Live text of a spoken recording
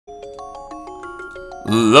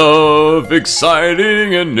Love,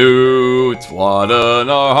 exciting and new. It's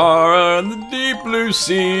Wadanohara and the deep blue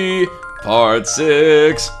sea. Part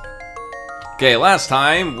 6. Okay, last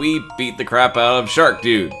time we beat the crap out of Shark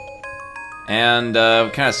Dude. And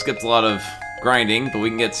we kind of skipped a lot of grinding, but we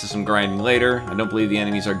can get to some grinding later. I don't believe the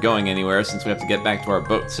enemies are going anywhere since we have to get back to our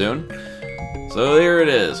boat soon. So there it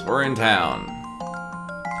is. We're in town.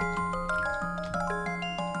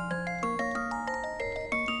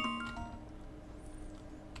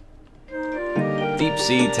 Deep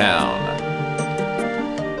Sea Town.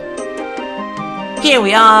 Here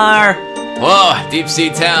we are! Whoa, Deep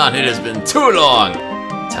Sea Town, it has been too long!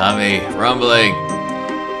 Tummy, rumbling.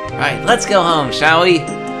 Right, let's go home, shall we?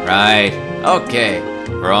 Right, okay,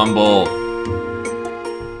 rumble.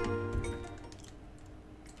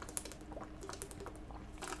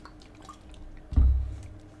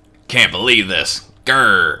 Can't believe this.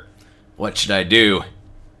 Grr. What should I do?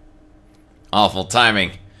 Awful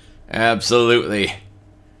timing. Absolutely.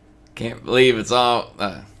 Can't believe it's all...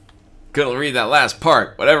 couldn't read that last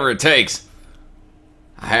part. Whatever it takes.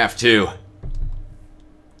 I have to.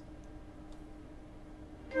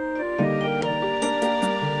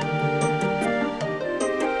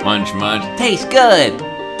 Munch, munch. Tastes good!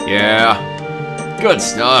 Yeah. Good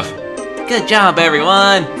stuff. Good job,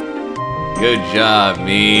 everyone! Good job,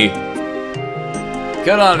 me.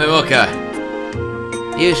 Good on, Mimoka.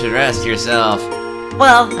 You should rest yourself.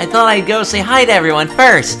 Well, I thought I'd go say hi to everyone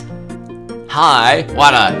first. Hi.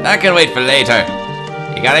 Wada, that can wait for later.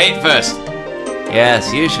 You gotta eat first.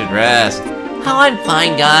 Yes, you should rest. Oh, I'm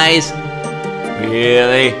fine, guys.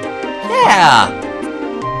 Really? Yeah!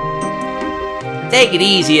 Take it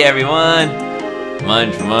easy, everyone.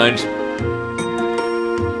 Munch, munch.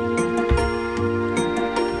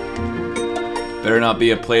 Better not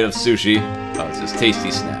be a plate of sushi. Oh, it's just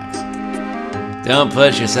tasty snacks. Don't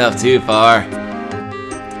push yourself too far.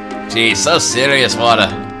 Gee, so serious, Wada.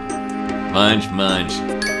 Munch, munch.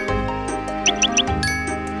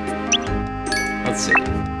 Let's see.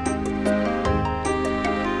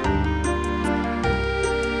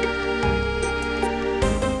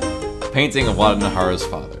 Painting of Wadanohara's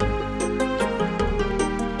father.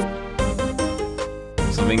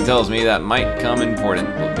 Something tells me that might become important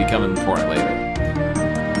later.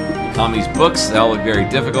 Kami's books, they all look very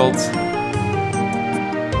difficult.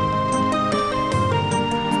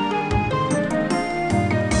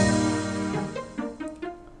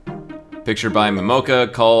 Picture by Mimoka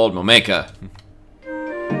called Momeka.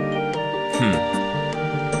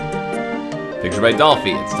 Picture by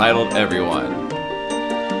Dolphy, it's titled Everyone.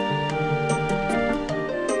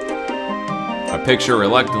 A picture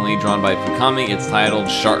reluctantly drawn by Fukami, it's titled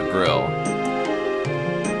Shark Grill.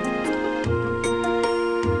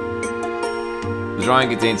 The drawing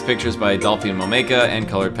contains pictures by Dolphy and Momeka and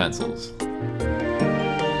colored pencils.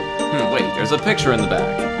 Wait, there's a picture in the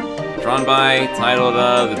back. Drawn by, titled,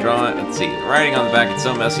 the drawing, let's see, the writing on the back, it's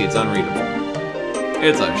so messy it's unreadable.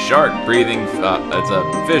 It's a shark breathing, it's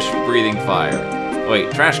a fish breathing fire.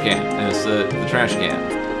 Wait, trash can, and it's the trash can.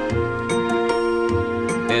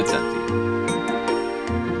 It's empty.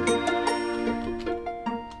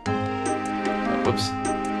 Whoops.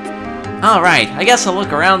 Alright, I guess I'll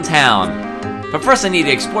look around town. But first I need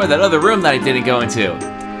to explore that other room that I didn't go into.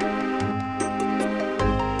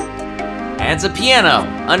 And it's a piano,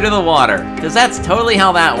 under the water, because that's totally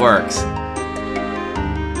how that works.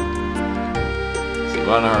 See,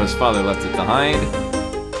 Wadanohara's father left it behind.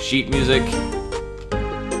 Sheet music.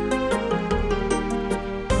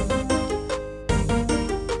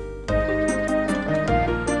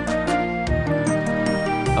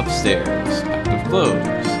 Upstairs, active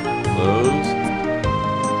clothes. Clothes.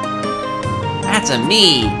 That's a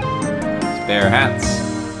me! Spare hats.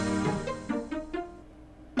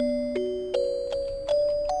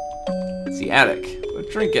 It's the attic with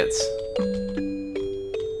trinkets.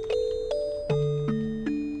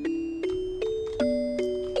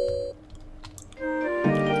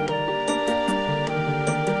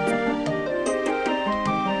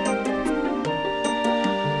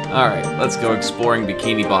 Alright, let's go exploring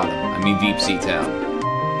Bikini Bottom. I mean Deep Sea Town.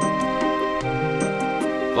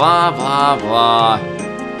 Blah, blah, blah.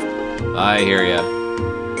 I hear ya.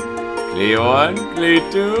 Clee 1, Clee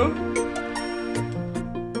 2.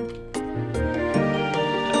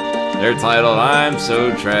 They're titled, I'm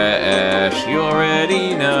so trash. You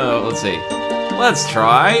already know. Let's see. Let's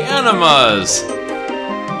try enemas.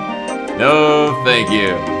 No, thank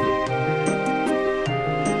you.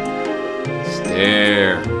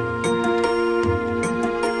 Stare.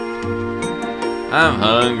 I'm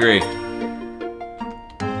hungry.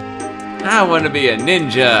 I want to be a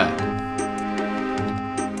ninja.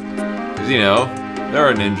 'Cause, you know, There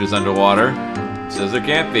are ninjas underwater. Says there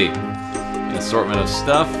can't be. An assortment of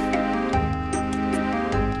stuff.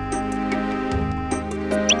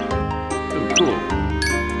 Ooh, cool.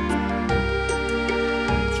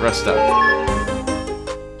 Let's rest up.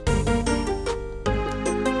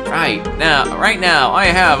 Right now, I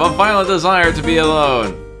have a violent desire to be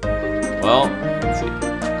alone. Well, let's see.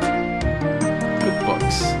 Good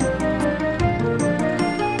books.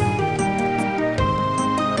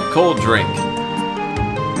 A cold drink.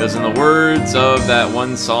 Because in the words of that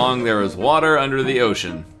one song, there is water under the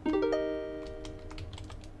ocean.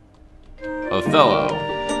 Othello.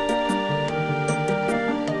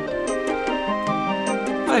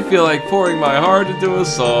 I feel like pouring my heart into a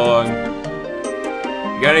song.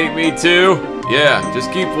 You gotta eat me too? Yeah,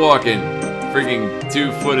 just keep walking. Freaking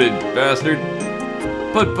two-footed bastard.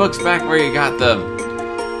 Put books back where you got them.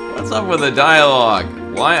 What's up with the dialogue?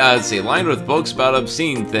 Let's see, lined with books about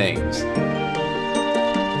obscene things.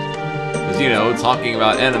 Because, you know, talking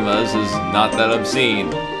about enemas is not that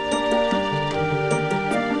obscene.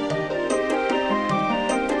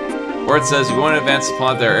 Or it says, if you want to advance the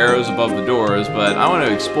plot, there are arrows above the doors, but I want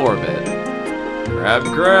to explore a bit. Crab,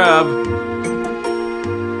 crab.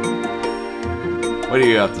 What do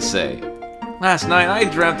you have to say? Last night I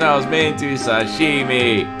dreamt I was made into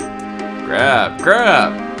sashimi. Crab,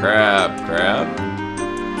 crab, crab, crab.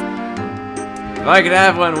 If I could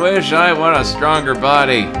have one wish, I want a stronger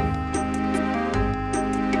body.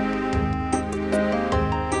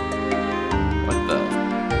 What the?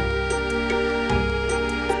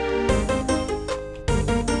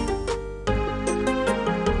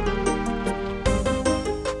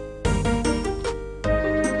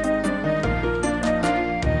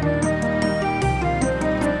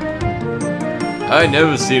 I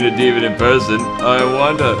never seen a demon in person. I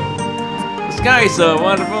wonder. The sky is so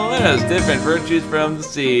wonderful, it has different virtues from the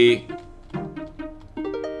sea.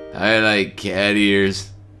 I like cat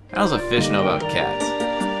ears. How does a fish know about cats?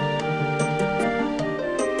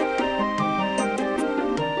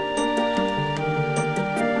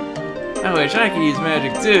 I wish I could use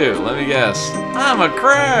magic too. Let me guess. I'm a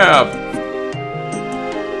crab!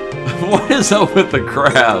 What is up with the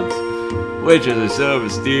crabs? Witches are so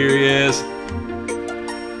mysterious.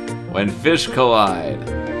 When fish collide.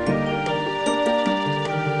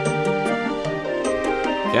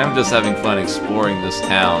 Okay, I'm just having fun exploring this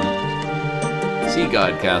town. Sea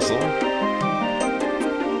God Castle.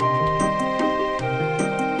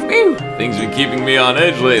 Whew! Things been keeping me on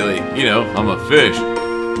edge lately. You know, I'm a fish.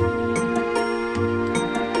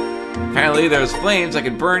 Apparently there's flames I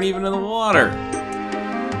could burn even in the water.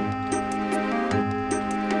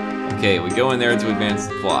 Okay, we go in there to advance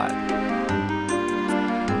the plot.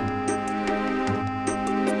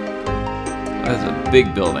 That's a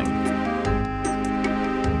big building.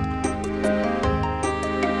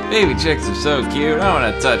 Baby chicks are so cute, I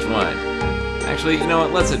want to touch one. Actually, you know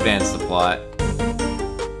what, let's advance the plot.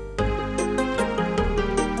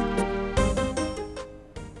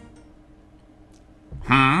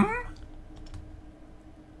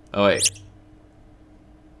 Oh wait.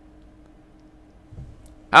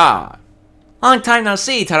 Ah! Long time no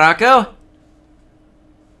see, Tarako.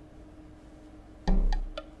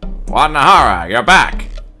 Wadanohara, you're back.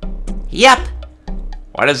 Yep.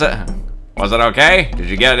 What is it? Was it okay? Did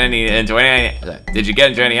you get into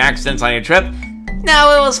any accidents on your trip?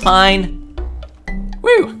 No, it was fine.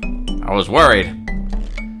 Whew. I was worried.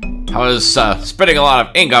 I was spitting a lot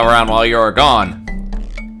of ink around while you were gone.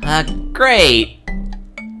 Great.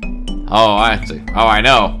 Oh, I see. Oh, I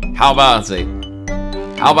know. How about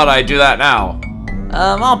I do that now?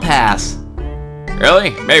 I'll pass.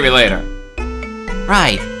 Really? Maybe later.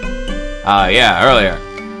 Right. Yeah, earlier.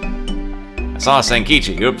 I saw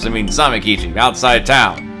Samikichi, outside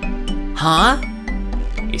town. Huh?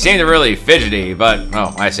 He seemed really fidgety, but,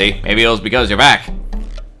 oh, I see. Maybe it was because you're back.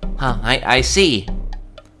 Huh, I see.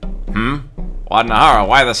 Wadanohara,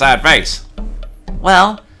 why the sad face?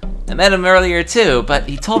 Well, I met him earlier too, but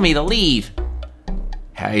he told me to leave.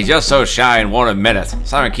 Yeah, he's just so shy and won't admit it.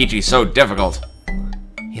 Samikichi's so difficult.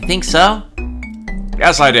 You think so?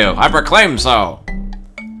 Yes, I do. I proclaim so.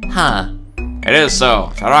 Huh. It is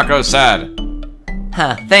so. Tarako said.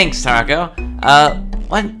 Huh, thanks, Tarako.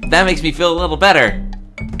 That makes me feel a little better.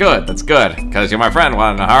 Good, that's good. Because you're my friend,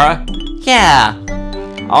 Wadanohara. Yeah.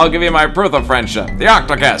 I'll give you my proof of friendship. The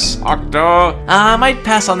Octokiss. I might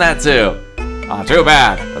pass on that too. Too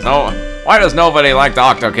bad. Why does nobody like the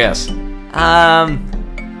Octokiss?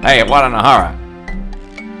 Hey, Wadanohara.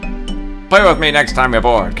 Play with me next time you're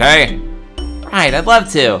bored, okay? Right, I'd love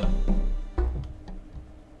to.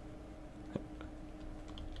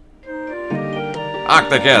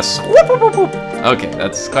 Octopus! Whoop, whoop, whoop, whoop. Okay,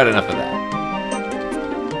 that's quite enough of that.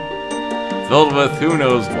 Filled with who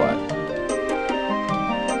knows what.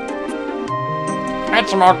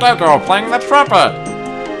 It's Mortego playing the trumpet!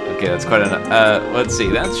 Okay, that's quite enough. Let's see,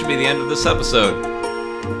 that should be the end of this episode.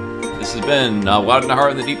 This has been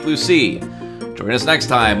Wadanohara and the Deep Blue Sea. Join us next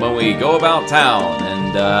time when we go about town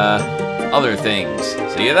and other things.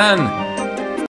 See you then!